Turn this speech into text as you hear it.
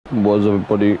Was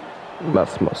everybody Matt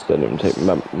Smart Stadium taking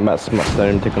the Warriors?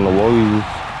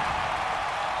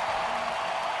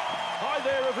 Hi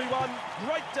there, everyone.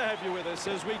 Great to have you with us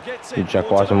as we get set. Jack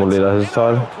White will lead at his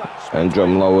side, and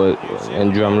Drumlow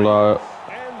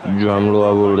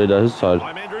will lead at his side.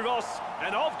 I'm Andrew Ross,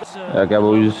 and I've got Okay,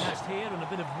 boys. Here and a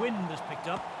bit of wind has picked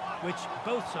up, which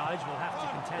both sides will have to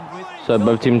contend with. So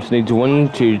both teams need to win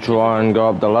to try and go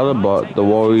up the ladder, but the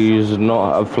Warriors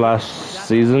not a flash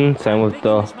season. Same with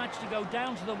the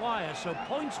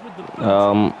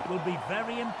Will be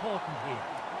very important here.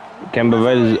 Kemba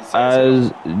Raiders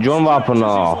as John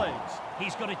Wapner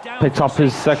picks up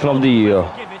his second of the year.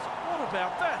 What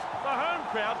about that? The home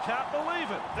crowd can't believe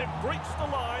it. They've breached the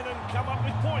line and come up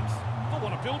with points. They'll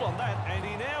want to build on that, and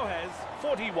he now has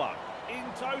 41 in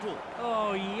total.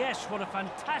 Oh yes, what a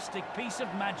fantastic piece of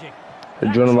magic.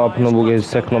 John Wapner will get his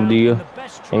second of the year,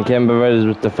 and Kemba Raiders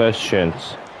with the first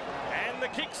chance. And the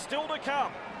kick's still to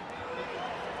come.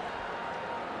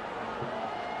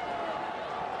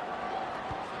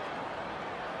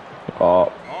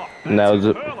 Now is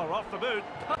it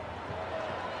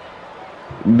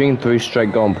being 3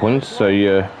 straight goal points, so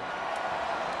yeah.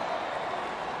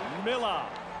 Miller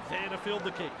there to field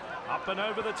the kick. Up and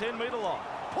over the 10-metre line.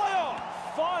 Play on!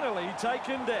 Finally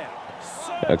taken down.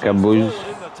 Okay, boys.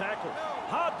 In the tackle.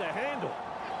 Hard to handle.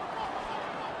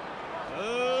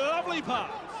 Lovely pass.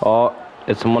 Oh,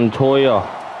 it's Montoya.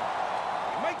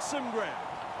 Makes some ground.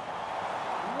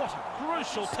 What a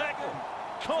crucial tackle.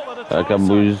 Call it a Okay,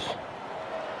 boys.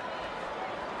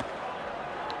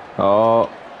 Oh,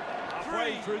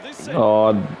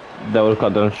 that was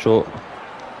cut down short.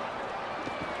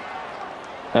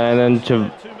 And then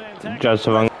to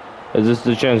Jasavang. Is this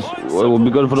the chance? It will be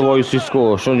good for the Warriors to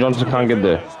score. Sean Johnson can't get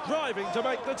there. Driving to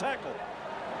make the tackle.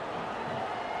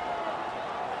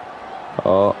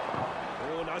 Oh,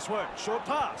 nice work. Short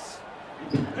pass.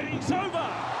 He's over.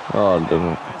 oh,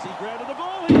 didn't. Has he grounded the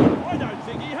ball here? I don't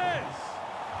think he has.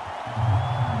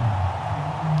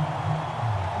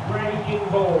 Breaking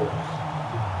balls.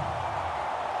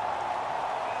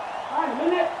 1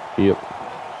 minute. Yep.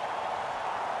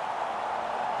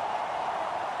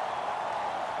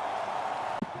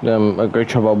 A great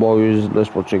job by Warriors.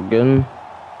 Let's watch it again.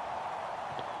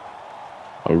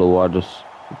 Although I just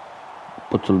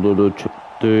put a little chip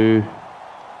through.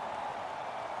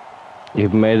 He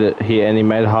made it. He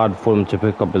made it hard for him to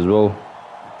pick up as well,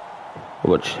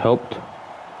 which helped.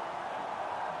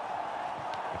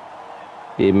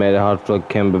 He made it hard for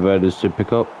Kemba Raiders to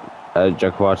pick up as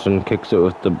Jack Watson kicks it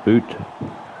with the boot.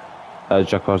 As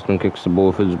Jack Watson kicks the ball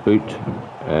with his boot,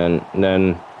 and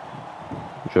then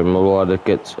Jamal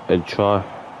gets a try.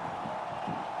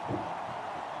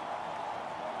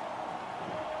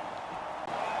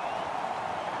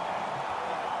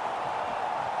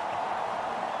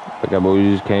 Okay,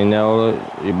 boys, can you nail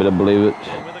it? You better believe it.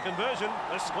 With a conversion,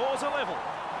 the scores are level.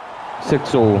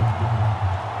 6-all.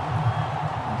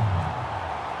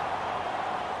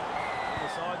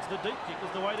 Decides the deep kick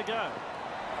is the way to go.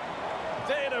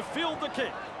 There to field the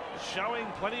kick, showing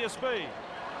plenty of speed.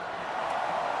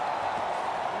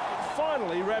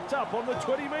 Finally wrapped up on the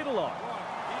 20-metre line.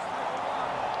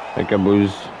 Okay,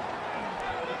 boys.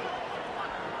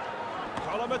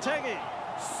 Kolomatangi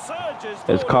surges.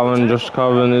 It's Coven, Josh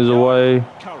Coven is away.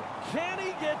 Can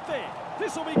he get there?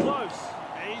 This will be close.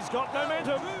 He's got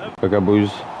momentum. Okay,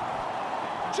 boys.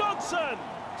 Johnson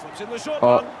slips in the short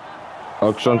one.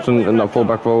 Alex Johnson in that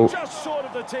fullback role. Just short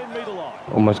of the 10-metre line.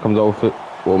 Almost comes off it.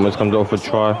 Almost comes off a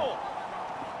try.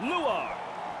 Luar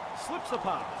slips the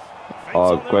pass.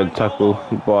 Oh, great tackle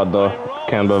by the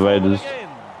Canberra Raiders.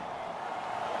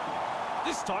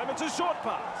 This time it's a short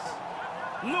pass.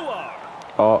 Luar.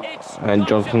 Oh, and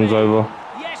Johnson's over.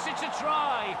 Yes, it's a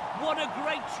try. What a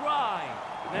great try.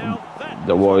 Now that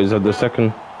The Warriors have the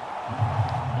second. a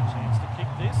chance to kick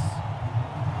this.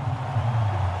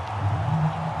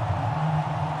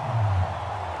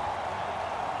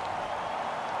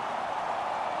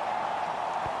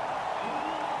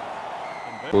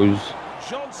 Boys.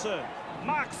 Johnson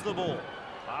marks the ball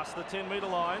past the 10-metre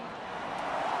line.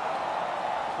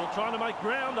 Still trying to make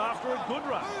ground after a good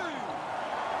run.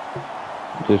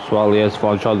 This while he has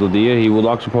 5 tries of the year, he would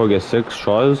like to probably get 6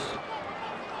 tries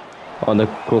on the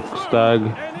Cook Stag.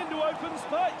 And into open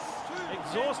space.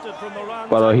 Exhausted from the run.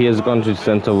 But he has gone to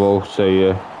centre role, so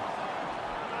yeah.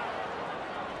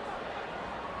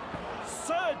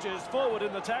 Surges forward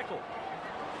in the tackle.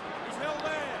 He's held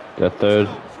The there. third.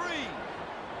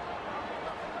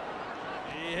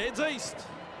 He heads east.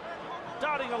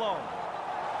 Darting along.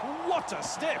 What a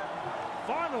step.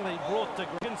 Finally brought to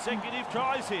consecutive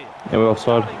tries here. And we're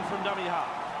offside. Starting from dummy half.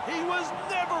 He was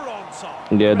never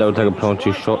onside. Yeah, they'll take a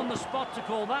penalty Right shot. on the spot to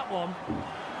call that one.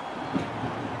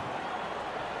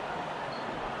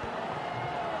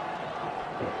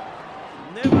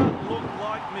 Never looked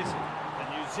like missing. The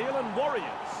New Zealand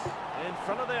Warriors, in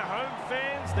front of their home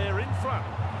fans, they're in front.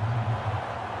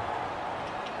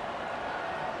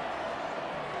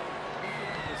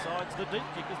 Decides the deep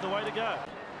kick is the way to go.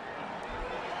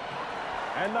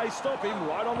 And they stop him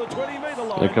right on the 20-metre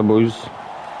line. Okay, boys.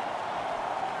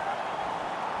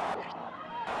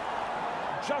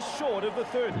 Just short of the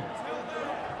 30.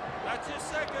 That's your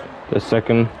second. The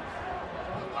second.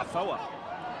 Afoa.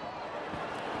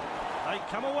 They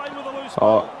come away with a loose Oh,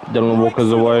 ball. Dylan Breaks Walker's through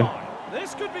the away. line.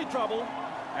 This could be trouble.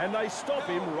 And they stop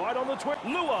him right on the 20.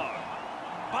 Lua.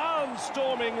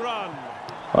 Barnstorming run.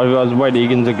 I was Wade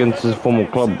Egan's against his former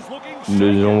club,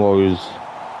 New Zealand Warriors.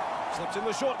 Slips in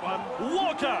the short one.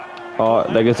 Walker. Oh,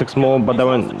 they get 6 more, but they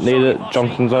won't need it.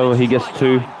 Johnson's over, he gets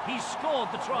 2. He scored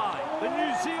the try. The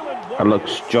New Zealand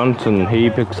Alex Johnson, he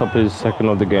picks up his second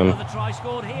of the game. Another try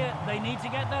scored here. They need to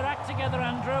get their act together,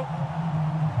 Andrew.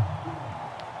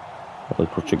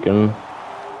 Let's watch again.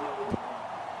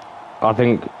 I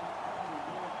think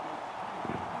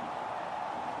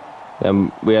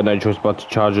we had no choice but to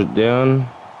charge it down.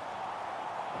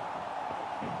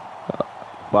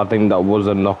 But I think that was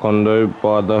a knock on though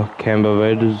by the Canberra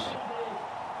Raiders.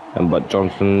 But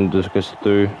Johnson just gets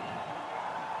through.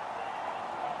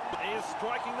 He is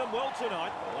striking them well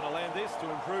tonight. Want to land this to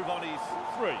improve on his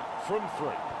 3 from 3.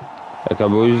 Okay,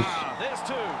 boys. There's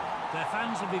 2. Their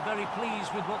fans will be very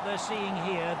pleased with what they're seeing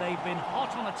here. They've been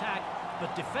hot on attack,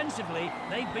 but defensively,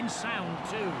 they've been sound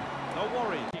too. No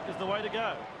worry, kick is the way to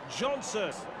go.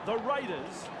 Johnson, the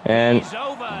Raiders. And He's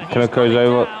over. Timoko's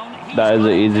over. That is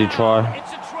an easy try.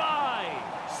 It's a try.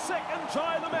 Second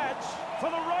try of the match for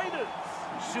the Raiders.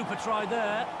 Super try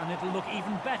there, and it'll look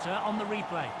even better on the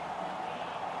replay.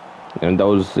 And that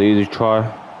was the easy try.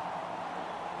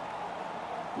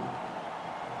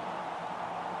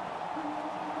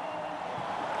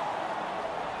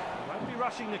 Won't be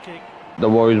rushing the kick. The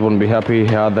Warriors wouldn't be happy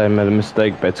how they made a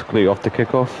mistake basically off the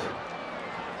kickoff.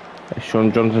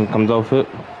 Sean Johnson comes off it.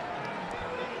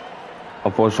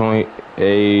 Unfortunately,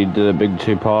 he did a big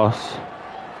 2 pass.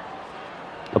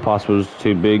 The pass was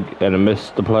too big and it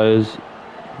missed the players.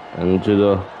 And to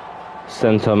the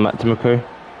centre, Matt Timoko,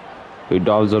 who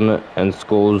dives on it and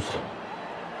scores.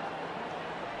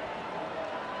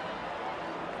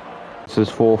 It's his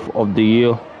 4th of the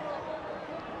year.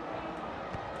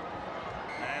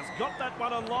 Has got that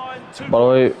one on line. By the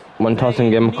way, when Tyson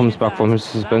Gamble comes back from his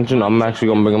suspension, I'm actually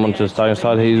going to bring him onto the starting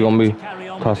side. He's going to be,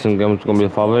 Tyson Gamble's going to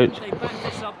be the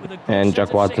 5'8", and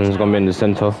Jack Watson's going to be in the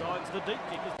centre.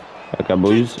 Okay,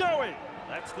 boys.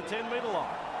 That's the 10-metre line.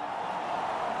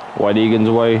 Wade Egan's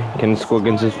away. Can he score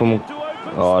against his former?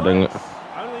 Oh, dang it.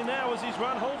 Only now is his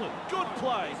run halted. Good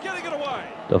play, getting it away.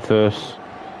 The first.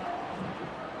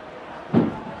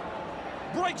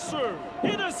 Breaks through,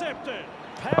 intercepted.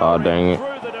 Oh, dang it.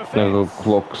 Nickel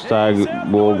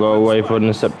Klokstad will go away for an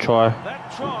intercept try.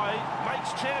 That try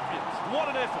makes champions. What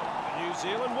an effort. The New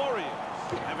Zealand Warriors.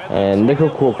 And Nickel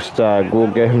Klokstad will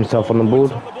get himself on the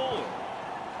board. Have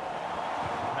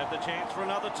the chance for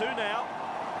another 2 now.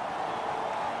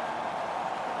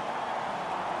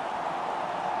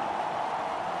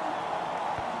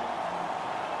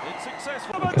 It's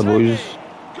successful. Okay, boys.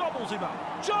 Gobbles him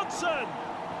up. Johnson.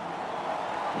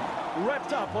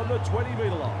 Wrapped up on the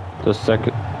 20-metre line. The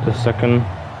second.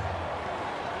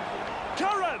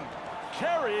 Curran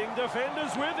carrying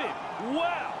defenders with him.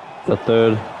 Wow. The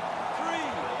third. 3.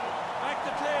 Back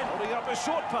to 10. Holding up a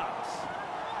short pass.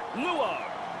 Lua.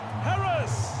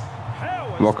 Harris.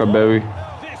 Howard. Rockaberry.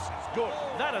 This is good.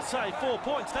 That'll say 4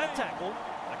 points, that tackle.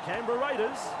 The Canberra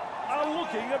Raiders are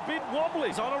looking a bit wobbly.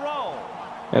 He's on a roll.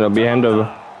 And it'll be handover.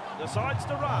 Decides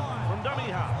to run from dummy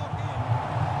half.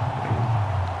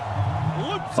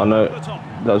 I know.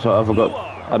 That's what I forgot.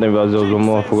 I didn't realize there was one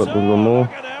more. I forgot there was one more.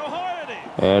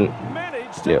 And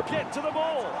managed to yep. get to the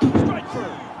ball. Straight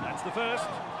through. That's the first.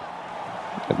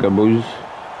 Okay, boys.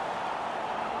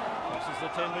 Crosses the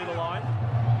 10-metre line.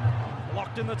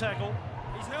 Locked in the tackle.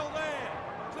 He's held there.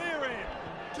 Clear in.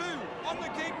 2 on the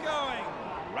keep going.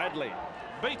 Radley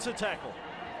beats a tackle.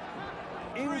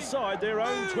 Inside their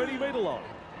own 20-metre line.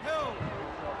 Held.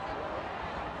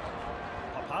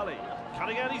 Papali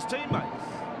cutting out his teammates.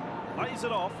 Lays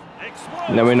it off.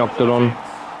 Explodes. Then we knocked it on.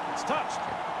 It's touched.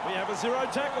 We have a 0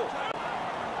 tackle.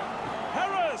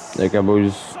 Harris. Okay,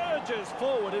 boys. Surges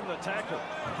forward in the tackle.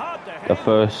 Hard to The handle.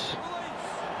 first.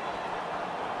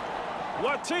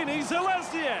 Watini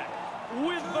Zelazniak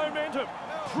with momentum.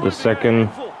 The second.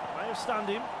 May have stunned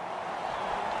him.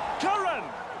 Curran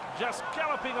just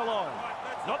galloping along.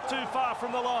 Not too far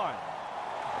from the line.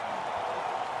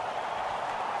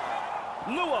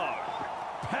 Luo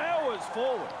powers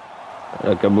forward.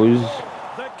 Okay, boys.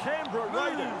 The Canberra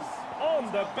Raiders on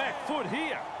the back foot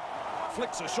here.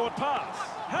 Flicks a short pass.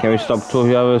 Can we stop till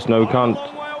he has? No, we can't. A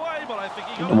long way away, but I think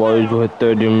he got The it Warriors down. will hit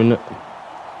 30 in a minute.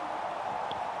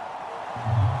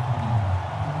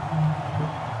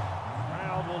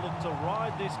 Crowd will look to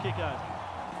ride this kick over.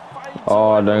 Fades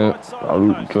Oh, away dang the it. right side of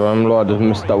the post. Jerome Lord has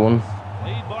missed that one.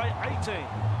 Lead by 18.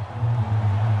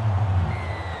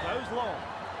 Goes long.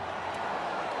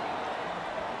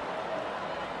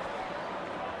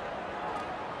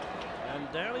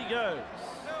 And down he goes.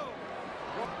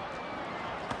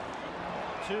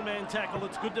 Two-man tackle,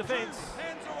 it's good defence.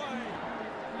 Hands away.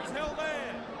 He's held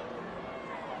there.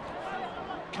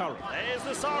 Curry. There's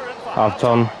the siren for Half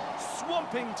time.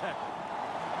 Swamping tackle.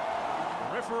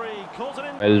 The referee calls it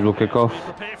in. Raiders will kick As off. we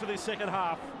prepare for this second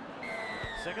half.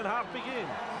 Second half begins.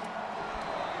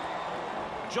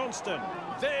 Johnston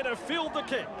there to field the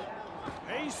kick.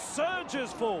 He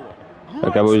surges forward.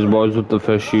 Okay, boys with the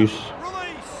first use.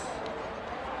 Release.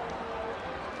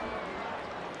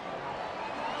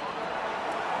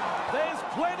 There's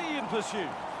plenty in pursuit.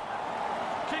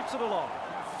 Keeps it alive.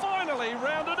 Finally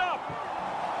rounded up.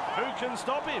 Who can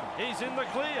stop him? He's in the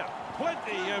clear.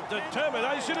 Plenty of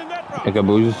determination in that run. Okay,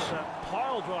 boys. The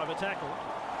pile driver tackle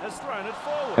has thrown it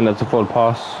forward. And that's a forward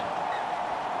pass.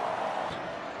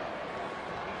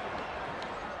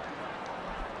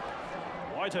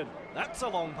 Whiten, that's a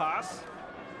long pass.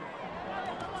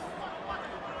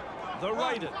 The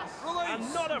Raiders are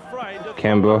not afraid to throw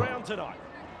Canberra. around tonight.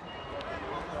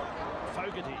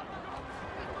 Fogarty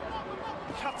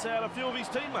cuts out a few of his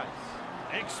teammates.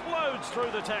 Explodes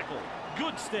through the tackle.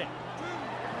 Good step.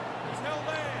 He's held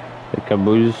there. Okay,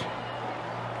 boys.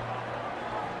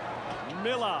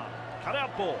 Miller, cut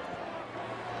out ball.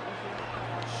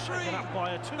 Shaken Shree. up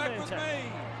by a Back two-man with tackle.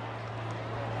 me.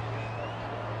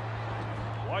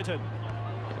 Whiten.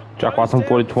 Jack Watson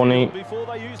 40-20. Before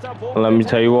they used up all And let their me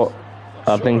tell you what,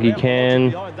 tackles. I think he Sure about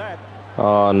can. logic behind that.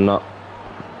 Oh, no.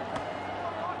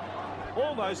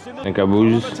 Almost in the Okay,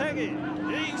 boys.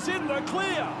 He's in the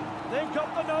clear. They've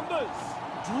got the numbers.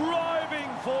 Driving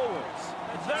forwards.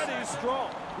 That is strong.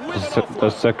 With an The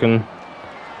offload. second.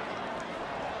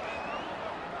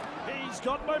 He's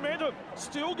got momentum.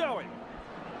 Still going.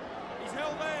 He's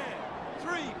held there.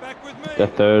 Three. Back with me. The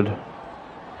third.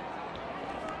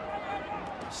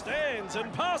 Stands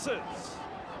and passes.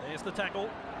 There's the tackle.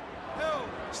 Held.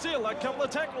 Still a couple of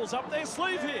tackles up their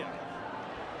sleeve here.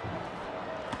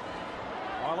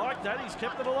 I like that. He's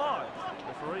kept it alive.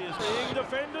 Referee is being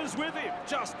defenders with him.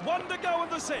 Just one to go in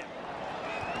the set.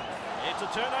 It's a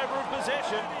turnover of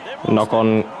possession. They've lost Knock it.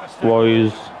 on Nice tackle.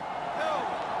 Warriors. Held.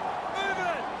 Move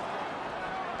it.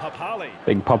 Papali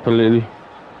Big Papa Lily.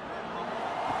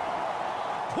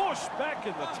 push back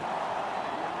in the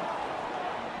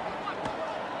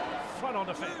front on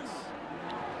defence.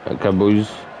 Okay,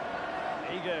 boys.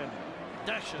 Egan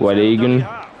dashes Wade out of Egan. dummy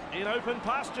half in open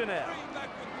pasture now. Three. Back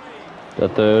with me.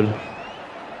 The third.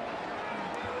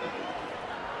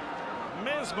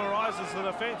 Mesmerises the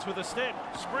defence with a step,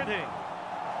 sprinting.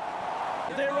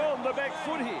 They're on the back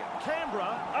foot here.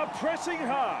 Canberra are pressing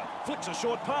hard. Flicks a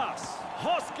short pass.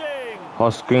 Hosking.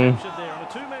 Hosking. Captured there on a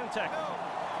two-man tackle.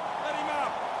 Let him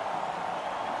up.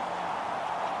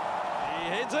 He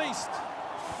heads east.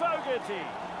 Fogarty.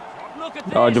 Look at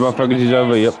this. Oh, Jamal look at Fogarty's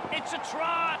over, this. yep. It's a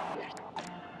try.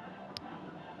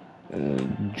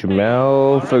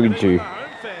 Jamal I reckon Fogarty. even the home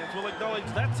fans will acknowledge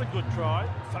that's a good try.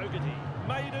 Fogarty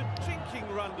made a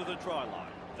jinking run to the try line.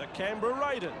 The Canberra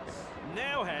Raiders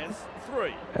now has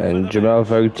 3. And Jamal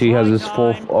Fogarty has his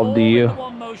fourth Time, of all the in year.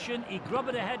 one motion. He grubbed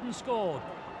it ahead and scored.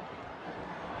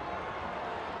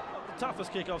 Not the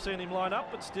toughest kick I've seen him line up,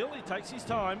 but still he takes his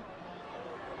time.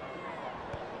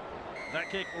 That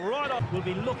kick right up. Will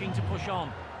be looking to push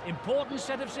on. Important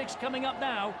set of 6 coming up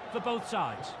now for both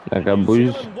sides. Okay, New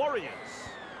boys. Zealand Warriors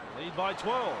lead by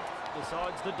 12.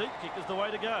 Decides the deep kick is the way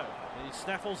to go. He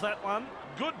snaffles that one.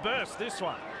 Good burst this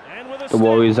one. And with a The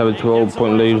Warriors have a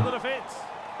 12-point lead.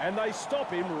 And they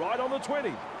stop him right on the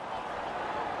 20.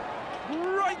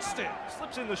 Great step.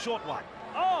 Slips in the short one.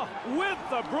 Oh, with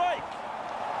the break.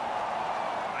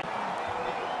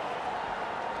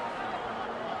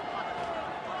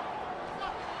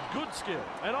 Good skill.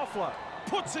 And offload.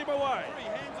 Puts him away. Three.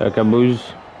 Hands Okay, away. boys.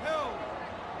 Held.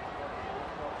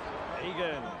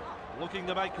 Egan looking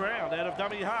to make ground out of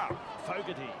dummy half.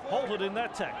 Fogarty halted in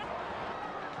that tackle.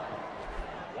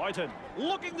 Whiten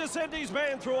looking to send his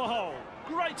man through a hole.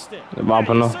 Great step. The Now you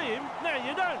Rapana. see him, now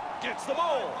you don't. Gets the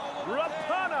ball.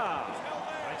 Rapana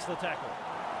makes the tackle.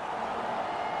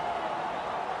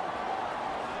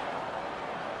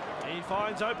 He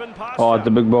finds open pass. Oh, the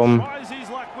big bomb. Tries his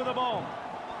luck with a bomb.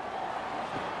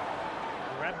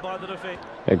 Grabbed by the defence.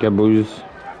 Okay, boys.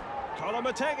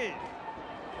 Kolomategi.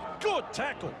 Good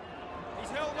tackle. He's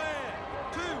held there.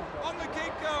 2 on the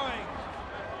keep going.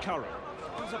 Curran.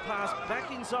 Gives a pass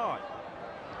back inside.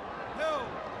 Hill.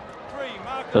 3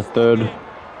 Marcus. The third.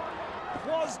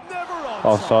 Was never onside.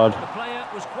 Offside. The player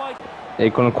was quite... He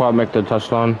couldn't quite make the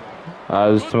touchline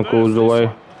as Tim goes away.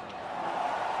 Right.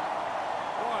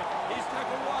 He's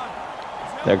tackle 1.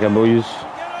 He's held Okay, there. boys.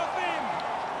 Get off him.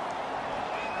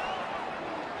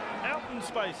 Out in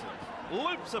spaces.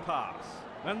 Loops a pass.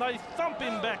 And they thump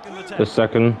him back in the The tackle.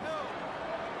 second.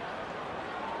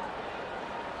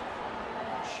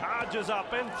 Charges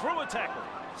up and through a tackle.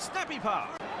 Snappy pass.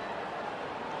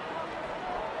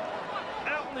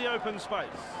 Out in the open space.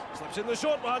 Slips in the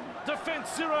short one. Defence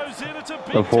zeroes in. It's a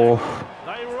big The fourth.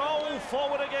 tackle. They roll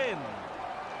forward again.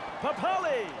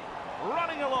 Papali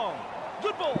running along.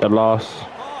 Good ball. The last.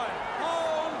 High.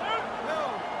 Hold.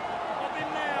 Hill. Off him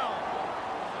now.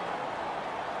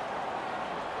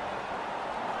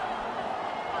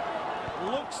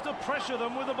 Looks to pressure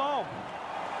them with a bomb.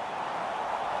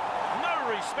 No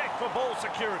respect for ball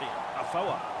security.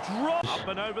 Afoa drops up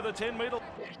and over the 10-metre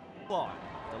line.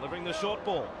 Delivering the short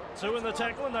ball. 2 in the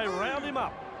tackle and they round him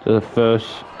up. The first.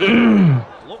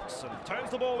 Looks and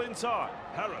turns the ball inside.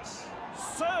 Harris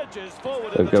surges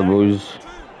forward in the Okay, tackle. boys. 2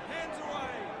 hands away.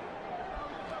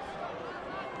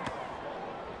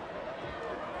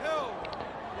 Hill.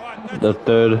 Right, that's The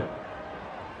third.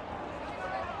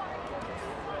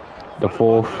 The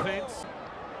fourth. Defense.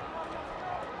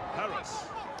 Harris.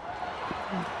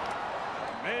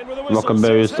 Man with a whistle.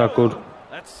 Rockenberry is says Hill. tackled.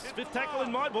 That's 5th tackle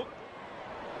in my book.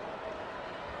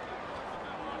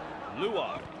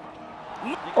 Luai.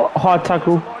 Oh, hard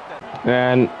tackle.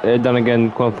 And it done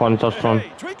again. Couldn't find the touchline.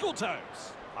 Hey, twinkle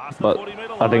toes. Past the But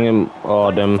 40-metre I think line. him.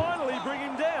 Oh, They them. finally bring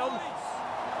him down.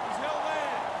 He's held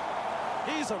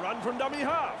there. Here's a run from dummy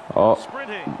half. Oh,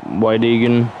 Sprinting. Wade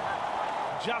Egan.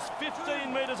 Just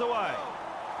 15 metres away.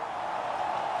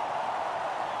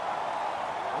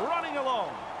 Running along.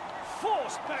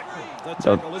 Forced backward. The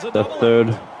tackle is a The double.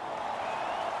 third.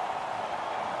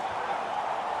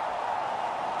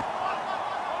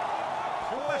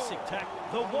 Classic tackle.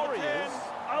 The Warriors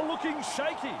are looking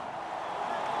shaky.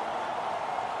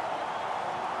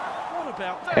 What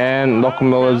about that? And Lachlan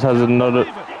Millers has another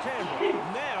Canberra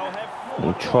now have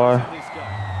 4 try. tries in this game.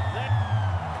 That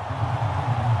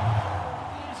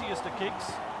easiest of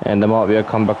kicks. And there might be a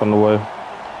comeback on the way.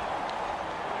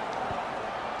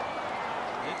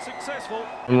 It's successful.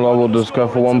 Love will just go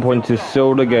for 1 point to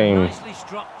seal the game. Nicely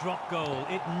struck drop goal.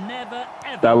 It never,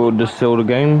 ever... That will just seal the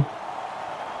game.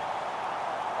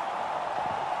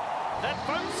 That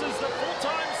bounces the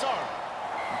full-time zone.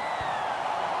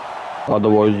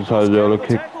 Otherwise, decided the other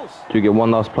kick to get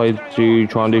one last play to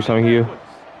try and do something here.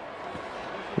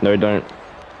 No, they don't.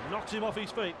 Knocks him off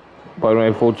his feet. By the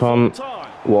way, full time. Time.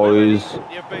 Warriors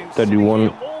You've been 31.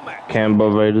 sitting here all match. Canberra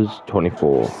Raiders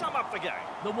 24. Sum up the game.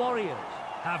 The Warriors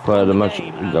have Player of the won match,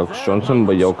 game and Alex their Johnson.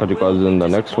 But y'all catch you guys in the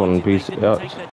opponents next one. disappointed they Peace didn't out. take their